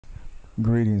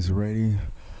Greetings, Rady.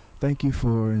 Thank you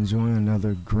for enjoying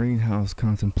another greenhouse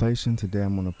contemplation. Today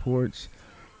I'm on the porch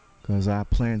because I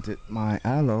planted my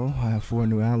aloe. I have 4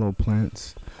 new aloe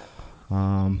plants.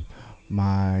 Um,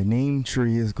 my neem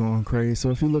tree is going crazy.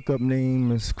 So if you look up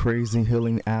neem, it's crazy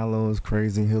healing aloes,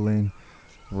 crazy healing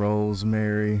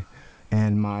rosemary,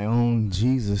 and my own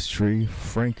Jesus tree,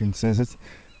 frankincense. It's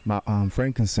my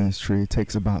frankincense tree. It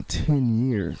takes about 10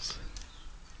 years.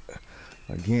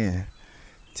 Again,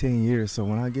 10 years. So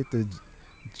when I get the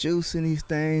juice in these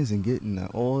things and getting the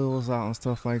oils out and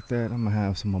stuff like that, I'm gonna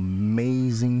have some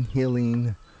amazing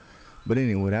healing. But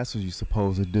anyway, that's what you're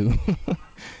supposed to do.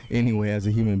 Anyway, as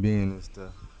a human being, is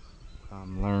to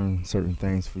learn certain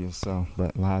things for yourself.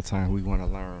 But a lot of times we want to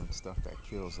learn stuff that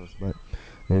kills us. But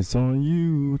it's on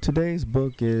you. Today's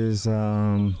book is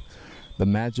The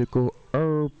Magical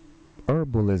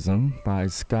Herbalism by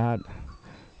Scott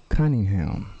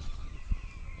Cunningham.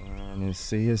 And it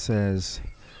says,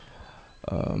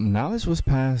 knowledge was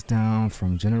passed down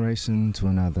from generation to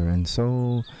another, and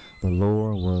so the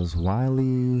lore was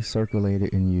widely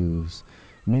circulated and used.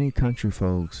 Many country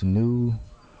folks knew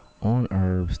on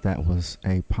herbs that was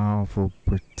a powerful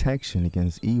protection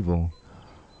against evil,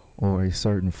 or a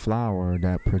certain flower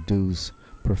that produced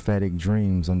prophetic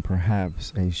dreams, and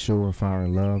perhaps a surefire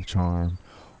love charm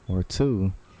or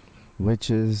two.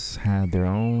 Witches had their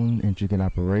own intricate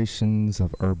operations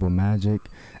of herbal magic,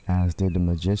 as did the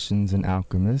magicians and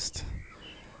alchemists.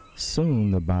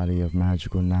 Soon the body of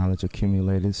magical knowledge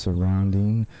accumulated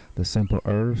surrounding the simple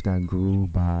herbs that grew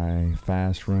by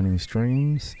fast-running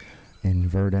streams, in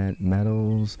verdant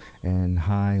meadows, and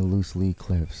high, loosely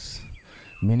cliffs.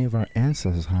 Many of our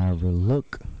ancestors, however,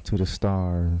 looked to the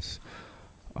stars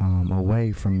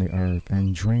away from the earth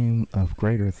and dreamed of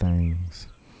greater things.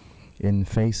 In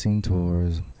facing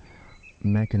towards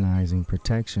mechanizing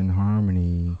protection,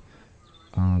 harmony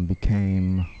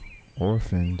became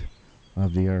orphaned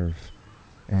of the earth,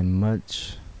 and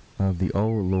much of the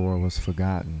old lore was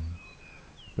forgotten.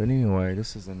 But anyway,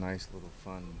 this is a nice little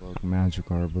fun book,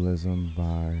 Magical Herbalism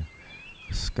by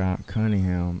Scott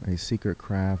Cunningham, A Secret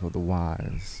Craft of the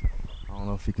Wise. I don't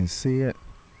know if you can see it,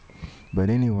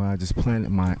 but anyway, I just planted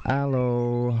my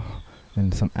aloe,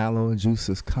 and some aloe juice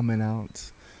is coming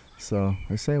out. So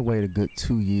they say wait a good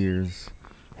 2 years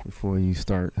before you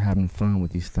start having fun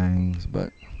with these things,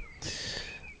 but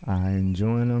I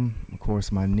enjoy them. Of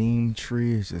course, my neem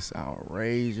tree is just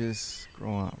outrageous,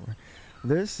 growing out.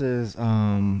 This is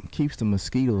keeps the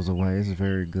mosquitoes away. It's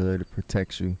very good. It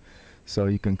protects you, so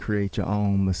you can create your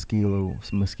own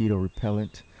mosquito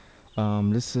repellent.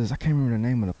 This is, I can't remember the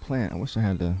name of the plant. I wish I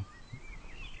had the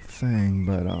thing,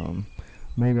 but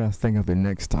maybe I'll think of it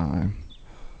next time.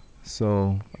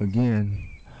 So again,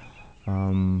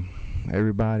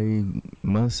 everybody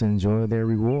must enjoy their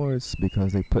rewards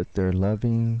because they put their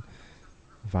loving,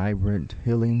 vibrant,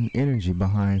 healing energy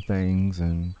behind things,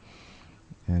 and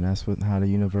that's how the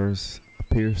universe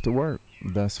appears to work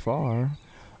thus far.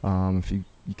 If you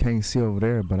can't see over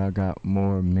there, but I got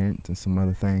more mint and some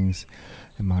other things,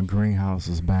 and my greenhouse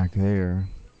is back there.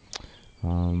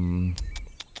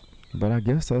 But I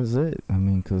guess that's it. I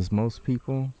mean, because most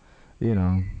people, you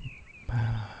know,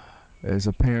 it's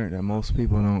apparent that most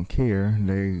people don't care.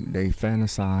 They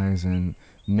fantasize and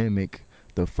mimic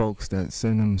the folks that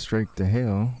send them straight to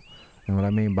hell. And what I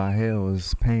mean by hell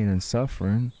is pain and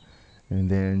suffering, and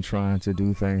then trying to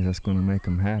do things that's going to make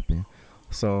them happy.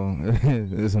 So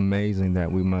it's amazing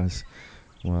that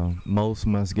most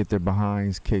must get their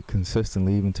behinds kicked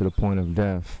consistently, even to the point of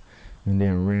death, and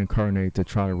then reincarnate to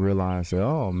try to realize that,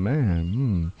 oh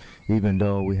man, even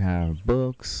though we have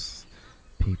books,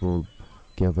 people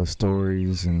give us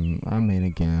stories, and I mean,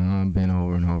 again, I've been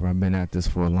over and over. I've been at this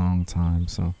for a long time,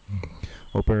 so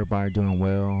hope everybody doing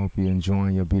well. Hope you're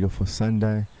enjoying your beautiful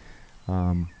Sunday.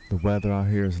 The weather out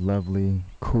here is lovely,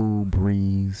 cool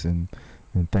breeze and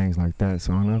things like that.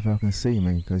 So I don't know if y'all can see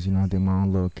me because, you know, I did my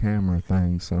own little camera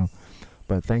thing. So,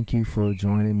 but thank you for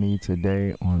joining me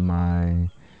today on my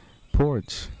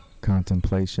porch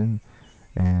contemplation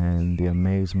and the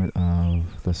amazement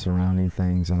of the surrounding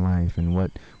things in life and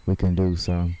what we can do.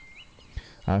 So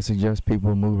I suggest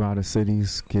people move out of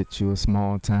cities, get you a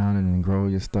small town, and then grow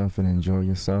your stuff and enjoy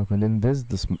yourself, and then visit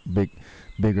the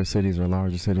bigger cities or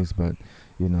larger cities. But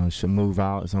you know, should move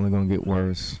out. It's only going to get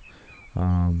worse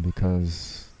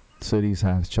because cities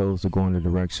have chose to go in the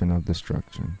direction of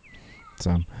destruction.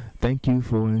 So thank you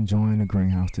for enjoying the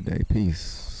greenhouse today.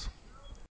 Peace.